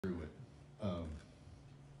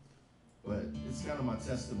but it's kind of my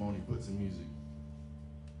testimony put to music.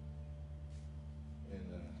 And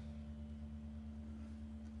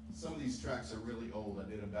some of these tracks are really old. I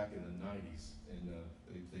did them back in the 90s, and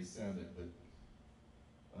they sounded, but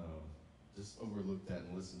just overlook that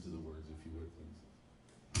and listen to the words, if you would, please.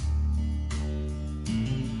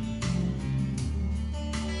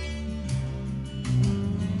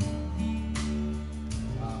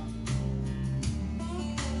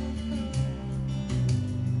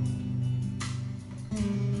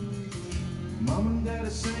 Mom and Dad are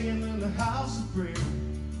singing in the house of prayer.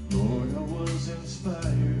 Lord, I was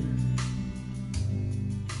inspired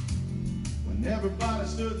when everybody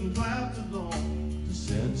stood and clapped along to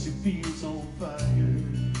set your fields on fire.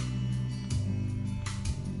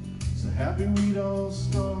 So happy we'd all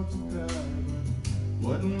start to cry,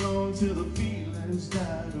 but wasn't long till the feelings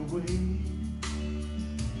died away.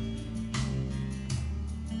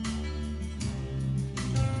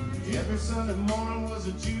 Every Sunday morning was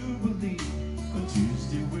a jubilee. On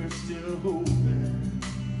Tuesday we're still hoping.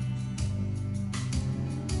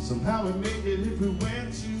 Somehow we made it if we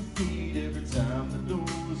went 2 feet every time the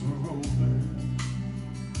doors were open.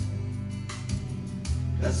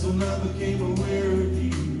 That's when I became aware of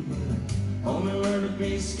you, but I only learned to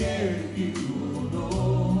be scared of you, oh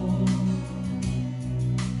Lord.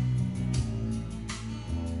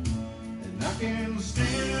 And I can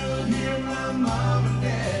still hear my mom and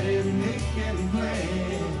daddy making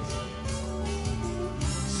plans,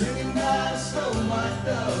 singing by a snow white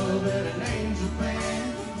dove and an angel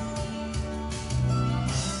band.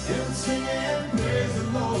 And singing praise the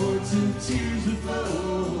Lord till tears would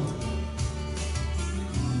flow.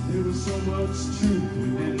 There was so much truth we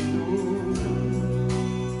didn't know.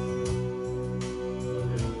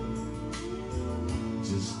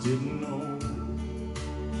 Just didn't know.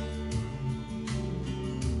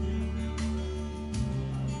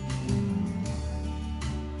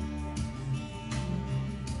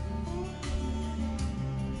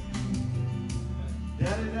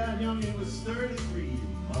 Daddy died young, he was 33.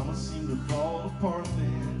 Mama seemed to fall apart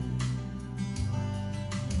then.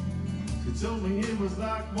 She told me it was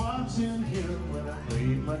like watching him when I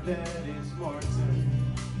played my daddy's Martin.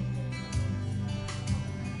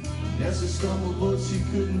 Yes, she stumbled, but she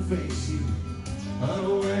couldn't face you,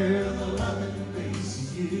 unaware of the loving face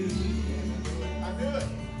of you. I knew it.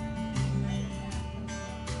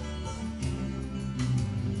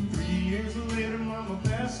 3 years later, Mama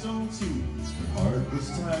passed on too. Her heart was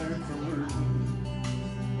tired from working.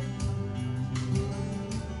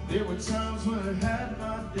 There were times when I had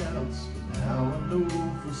my doubts, but now I know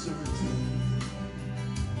for certain.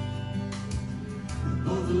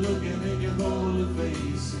 Both are looking in your holy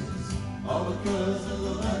faces, all because of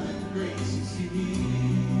the loving grace you see.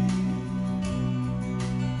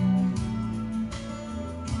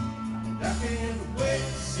 And I can't wait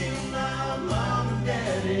to see my mom and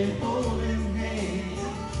daddy holding hands,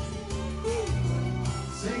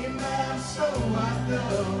 singing by the snow white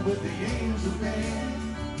dove with the angel band.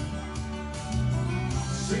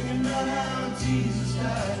 Singing about how Jesus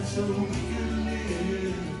died so we could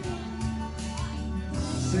live.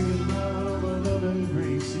 Singing about all the love and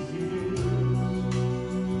grace He gives.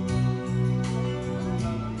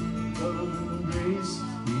 Love and grace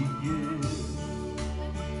He gives.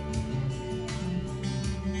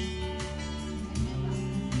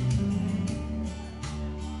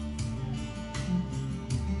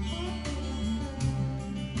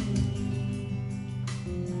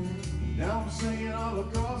 Now I'm singing all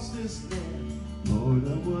across this land. Lord, I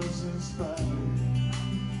was inspired.